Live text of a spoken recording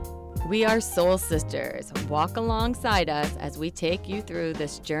We are soul sisters. Walk alongside us as we take you through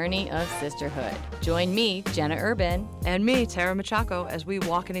this journey of sisterhood. Join me, Jenna Urban. And me, Tara Machaco, as we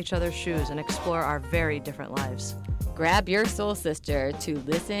walk in each other's shoes and explore our very different lives. Grab your soul sister to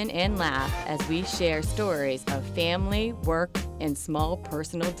listen and laugh as we share stories of family, work, and small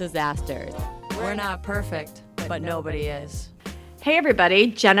personal disasters. We're not perfect, but nobody is. Hey everybody,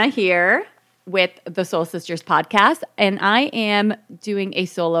 Jenna here with the Soul Sisters podcast, and I am doing a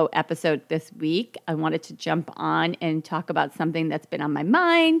solo episode this week. I wanted to jump on and talk about something that's been on my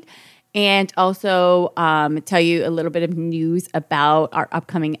mind and also tell you a little bit of news about our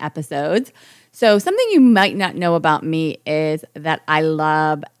upcoming episodes. So something you might not know about me is that I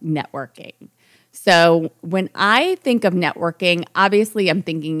love networking. So when I think of networking, obviously I'm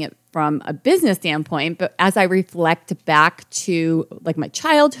thinking it from a business standpoint, but as I reflect back to like my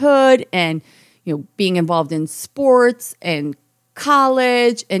childhood and being involved in sports and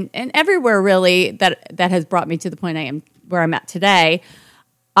college and everywhere really that has brought me to the point I am where I'm at today,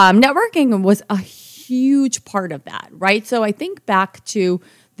 networking was a huge part of that, right? So I think back to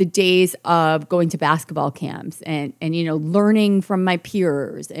the days of going to basketball camps and learning from my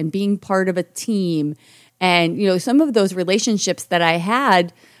peers and being part of a team and some of those relationships that I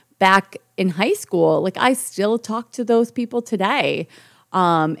had back in high school, like I still talk to those people today,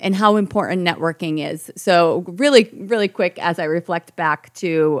 and how important networking is. So really, really quick, as I reflect back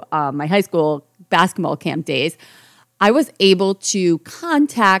to my high school basketball camp days, I was able to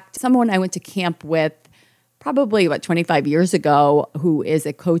contact someone I went to camp with probably about 25 years ago, who is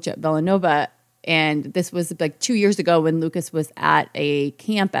a coach at Villanova. And this was like 2 years ago when Lucas was at a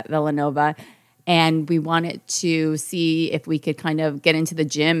camp at Villanova. And we wanted to see if we could kind of get into the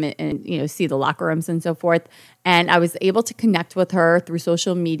gym and see the locker rooms and so forth. And I was able to connect with her through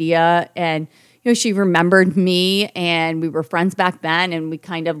social media. And she remembered me, and we were friends back then, and we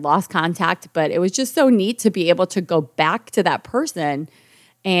kind of lost contact. But it was just so neat to be able to go back to that person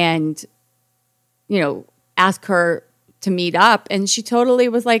and ask her to meet up, and she totally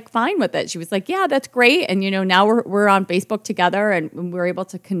was like fine with it. She was like, yeah, that's great. And now we're on Facebook together, and we're able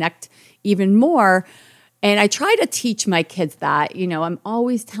to connect even more. And I try to teach my kids that, I'm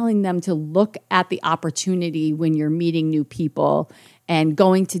always telling them to look at the opportunity when you're meeting new people and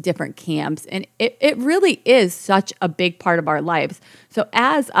going to different camps. And it really is such a big part of our lives. So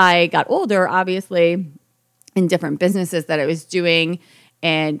as I got older, obviously in different businesses that I was doing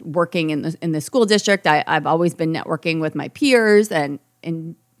and working in the school district, I've always been networking with my peers. And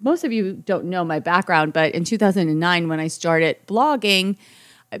most of you don't know my background, but in 2009, when I started blogging,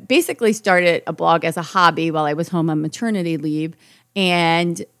 I basically started a blog as a hobby while I was home on maternity leave.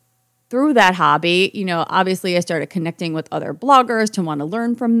 And through that hobby, obviously I started connecting with other bloggers to want to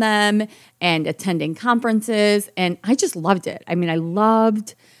learn from them and attending conferences. And I just loved it. I mean, I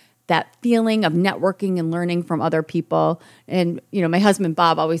loved that feeling of networking and learning from other people. And, my husband,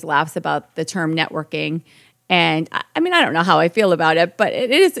 Bob, always laughs about the term networking. And I mean, I don't know how I feel about it, but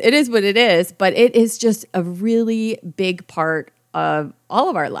it is what it is. But it is just a really big part of all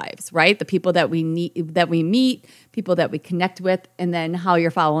of our lives, right? The people that we meet, people that we connect with, and then how you're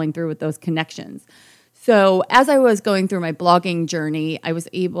following through with those connections. So as I was going through my blogging journey, I was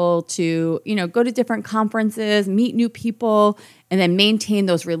able to, go to different conferences, meet new people, and then maintain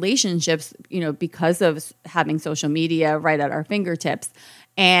those relationships, because of having social media right at our fingertips.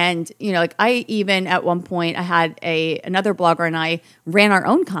 And, like I even at one point, I had another blogger and I ran our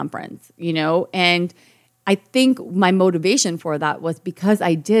own conference, and I think my motivation for that was because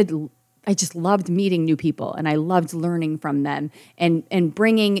I just loved meeting new people, and I loved learning from them and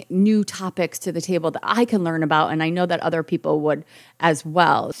bringing new topics to the table that I can learn about, and I know that other people would as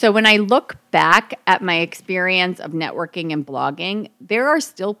well. So when I look back at my experience of networking and blogging, there are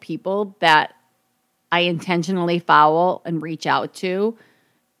still people that I intentionally follow and reach out to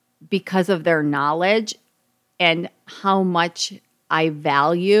because of their knowledge and how much I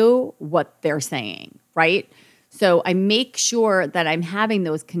value what they're saying, right? So I make sure that I'm having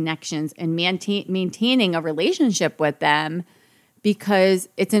those connections and maintaining a relationship with them because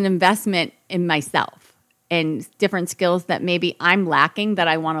it's an investment in myself and different skills that maybe I'm lacking that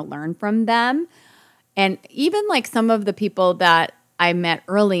I want to learn from them. And even like some of the people that I met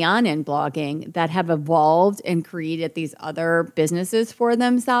early on in blogging that have evolved and created these other businesses for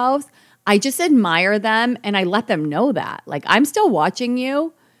themselves, I just admire them and I let them know that. Like, I'm still watching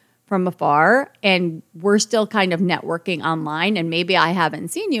you from afar, and we're still kind of networking online, and maybe I haven't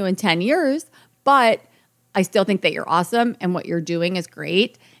seen you in 10 years, but I still think that you're awesome and what you're doing is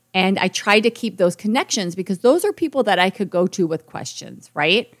great. And I try to keep those connections because those are people that I could go to with questions,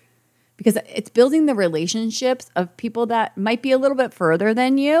 right? Because it's building the relationships of people that might be a little bit further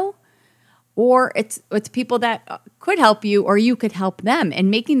than you or it's people that could help you or you could help them, and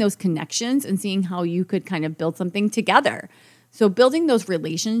making those connections and seeing how you could kind of build something together. So building those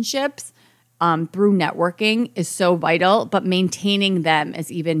relationships through networking is so vital, but maintaining them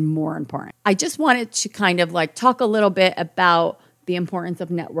is even more important. I just wanted to kind of like talk a little bit about the importance of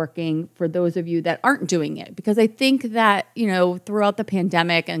networking for those of you that aren't doing it, because I think that, throughout the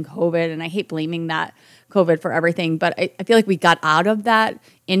pandemic and COVID, and I hate blaming that COVID for everything, but I feel like we got out of that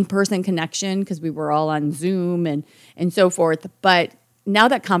in-person connection because we were all on Zoom and so forth. But now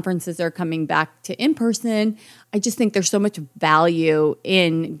that conferences are coming back to in-person, I just think there's so much value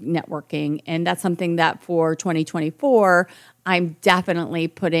in networking. And that's something that for 2024, I'm definitely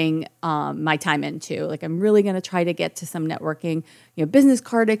putting my time into. Like, I'm really going to try to get to some networking, business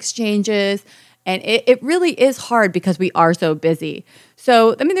card exchanges. And it really is hard because we are so busy.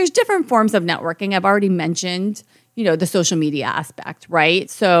 So, there's different forms of networking. I've already mentioned, the social media aspect, right?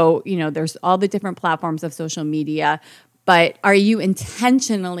 So, there's all the different platforms of social media. But are you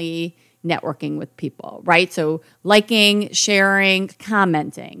intentionally networking with people, right? So liking, sharing,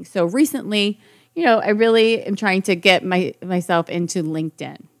 commenting. So recently, I really am trying to get myself into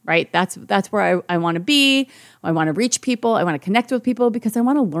LinkedIn, right? That's where I want to be. I want to reach people. I want to connect with people because I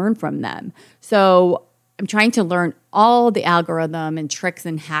want to learn from them. So I'm trying to learn all the algorithm and tricks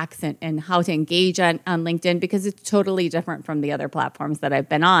and hacks and how to engage on LinkedIn, because it's totally different from the other platforms that I've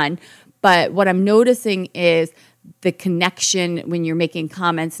been on. But what I'm noticing is the connection when you're making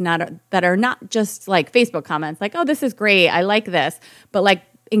comments that are not just like Facebook comments, like, oh, this is great, I like this, but like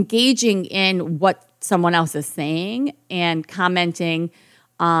engaging in what someone else is saying and commenting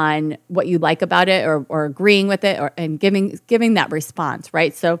on what you like about it or agreeing with it and giving that response,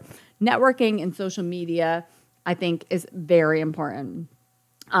 right? So networking and social media, I think, is very important.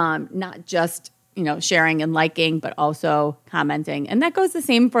 Not just, sharing and liking, but also commenting. And that goes the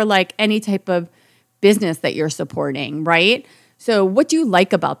same for like any type of business that you're supporting, right? So what do you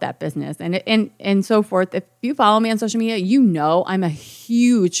like about that business and so forth? If you follow me on social media, I'm a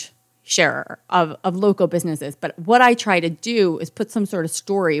huge sharer of local businesses. But what I try to do is put some sort of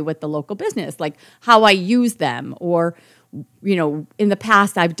story with the local business, like how I use them, or in the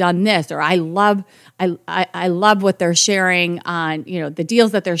past I've done this, or I love what they're sharing on, the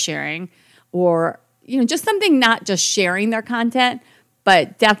deals that they're sharing, or just something, not just sharing their content,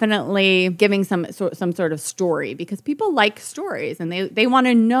 but definitely giving some sort of story, because people like stories and they want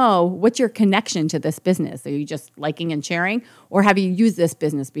to know what's your connection to this business. Are you just liking and sharing, or have you used this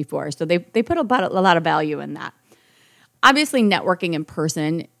business before? So they put a lot of value in that. Obviously, networking in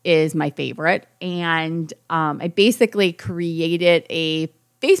person is my favorite, and I basically created a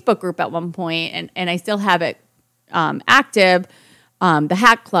Facebook group at one point, and I still have it active, the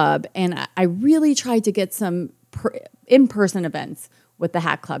Hack Club, and I really tried to get some in-person events with the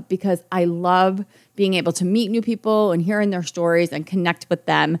Hack Club, because I love being able to meet new people and hearing their stories and connect with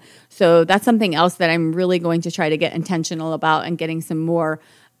them. So that's something else that I'm really going to try to get intentional about, and getting some more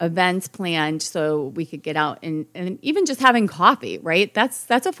events planned so we could get out and even just having coffee, right? That's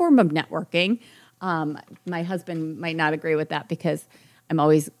a form of networking. My husband might not agree with that, because I'm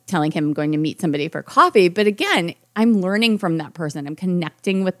always telling him I'm going to meet somebody for coffee. But again, I'm learning from that person. I'm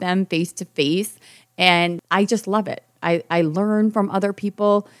connecting with them face to face, and I just love it. I learn from other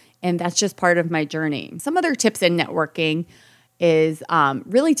people, and that's just part of my journey. Some other tips in networking is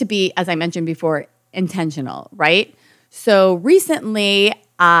really to be, as I mentioned before, intentional, right? So recently,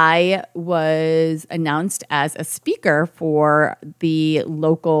 I was announced as a speaker for the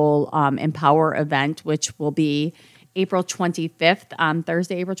local Empower event, which will be April 25th,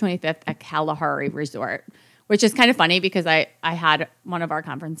 Thursday, April 25th at Kalahari Resort, which is kind of funny because I had one of our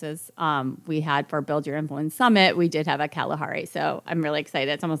conferences we had for Build Your Influence Summit. We did have a Kalahari, so I'm really excited.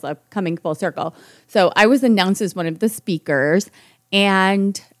 It's almost like coming full circle. So I was announced as one of the speakers,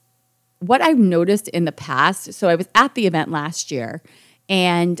 and what I've noticed in the past, so I was at the event last year,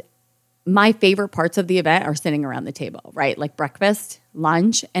 and my favorite parts of the event are sitting around the table, right? Like breakfast,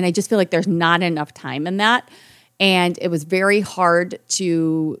 lunch, and I just feel like there's not enough time in that. And it was very hard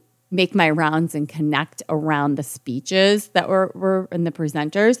to make my rounds and connect around the speeches that were in the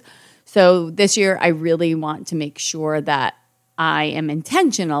presenters. So this year, I really want to make sure that I am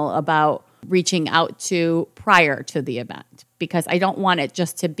intentional about reaching out to prior to the event, because I don't want it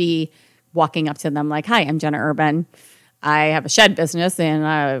just to be walking up to them like, hi, I'm Jenna Urban. I have a shed business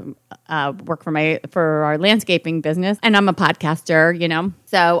and work for our landscaping business, and I'm a podcaster,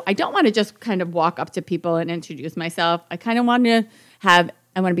 So I don't want to just kind of walk up to people and introduce myself. I kind of want to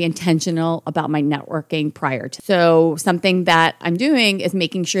be intentional about my networking prior to. So something that I'm doing is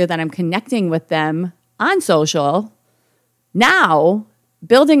making sure that I'm connecting with them on social now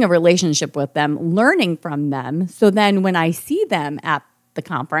building a relationship with them, learning from them. So then when I see them at the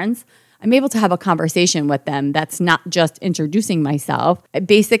conference, I'm able to have a conversation with them that's not just introducing myself. I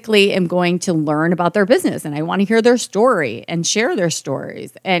basically am going to learn about their business, and I want to hear their story and share their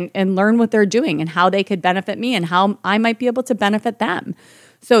stories and learn what they're doing and how they could benefit me and how I might be able to benefit them.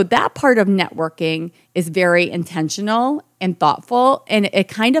 So that part of networking is very intentional and thoughtful, and it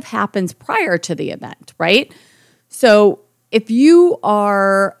kind of happens prior to the event, right? So if you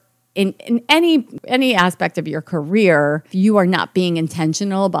are in any aspect of your career, if you are not being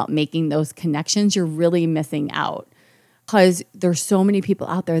intentional about making those connections, you're really missing out, because there's so many people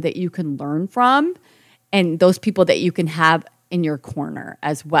out there that you can learn from, and those people that you can have in your corner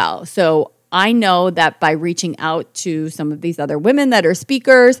as well. So I know that by reaching out to some of these other women that are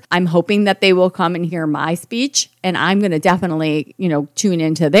speakers, I'm hoping that they will come and hear my speech, and I'm going to definitely, tune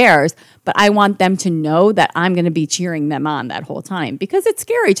into theirs. But I want them to know that I'm going to be cheering them on that whole time, because it's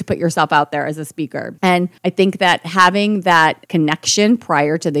scary to put yourself out there as a speaker. And I think that having that connection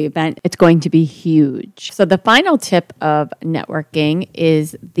prior to the event, it's going to be huge. So the final tip of networking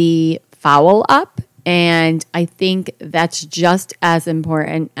is the follow up. And I think that's just as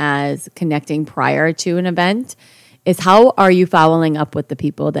important as connecting prior to an event, is how are you following up with the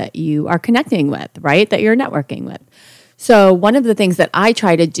people that you are connecting with, right? That you're networking with. So one of the things that I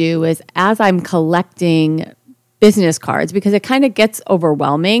try to do is, as I'm collecting business cards, because it kind of gets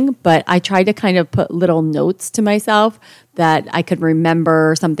overwhelming, but I try to kind of put little notes to myself that I could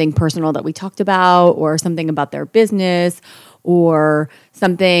remember something personal that we talked about, or something about their business, or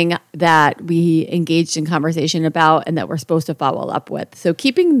something that we engaged in conversation about and that we're supposed to follow up with. So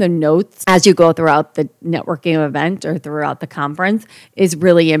keeping the notes as you go throughout the networking event or throughout the conference is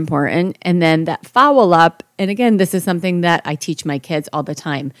really important. And then that follow up, and again, this is something that I teach my kids all the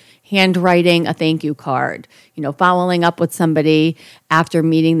time, handwriting a thank you card, following up with somebody after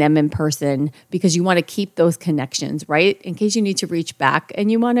meeting them in person, because you want to keep those connections, right? In case you need to reach back,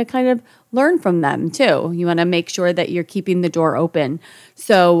 and you want to kind of learn from them too. You want to make sure that you're keeping the door open.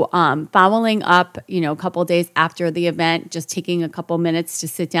 So following up, a couple of days after the event, just taking a couple minutes to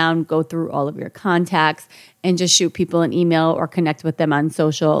sit down, go through all of your contacts, and just shoot people an email or connect with them on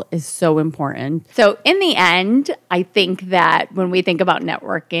social is so important. So in the end, I think that when we think about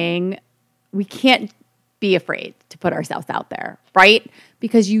networking, we can't be afraid to put ourselves out there, right?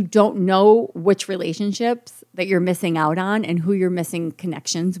 Because you don't know which relationships that you're missing out on and who you're missing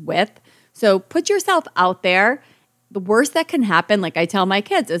connections with. So put yourself out there. The worst that can happen, like I tell my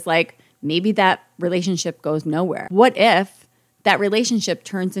kids, is like, maybe that relationship goes nowhere. What if that relationship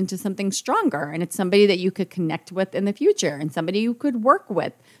turns into something stronger, and it's somebody that you could connect with in the future, and somebody you could work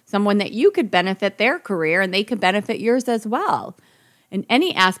with, someone that you could benefit their career and they could benefit yours as well. In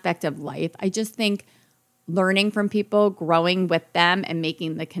any aspect of life, I just think learning from people, growing with them, and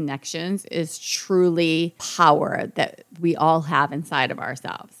making the connections is truly power that we all have inside of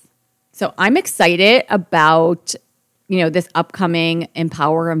ourselves. So I'm excited about, this upcoming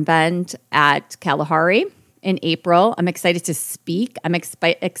Empower event at Kalahari in April. I'm excited to speak. I'm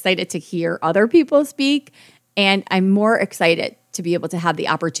excited to hear other people speak. And I'm more excited to be able to have the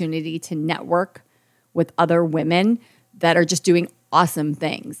opportunity to network with other women that are just doing awesome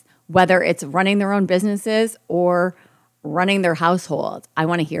things, whether it's running their own businesses or running their household. I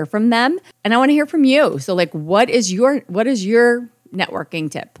want to hear from them, and I want to hear from you. So what is your networking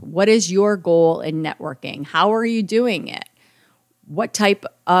tip? What is your goal in networking? How are you doing it? What type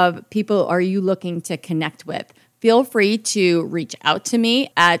of people are you looking to connect with? Feel free to reach out to me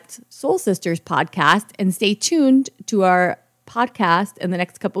at Soul Sisters Podcast, and stay tuned to our podcast in the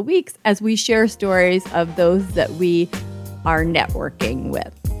next couple of weeks as we share stories of those that we are networking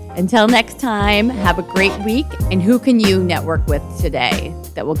with. Until next time, have a great week. And who can you network with today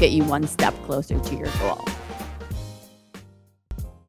that will get you one step closer to your goal?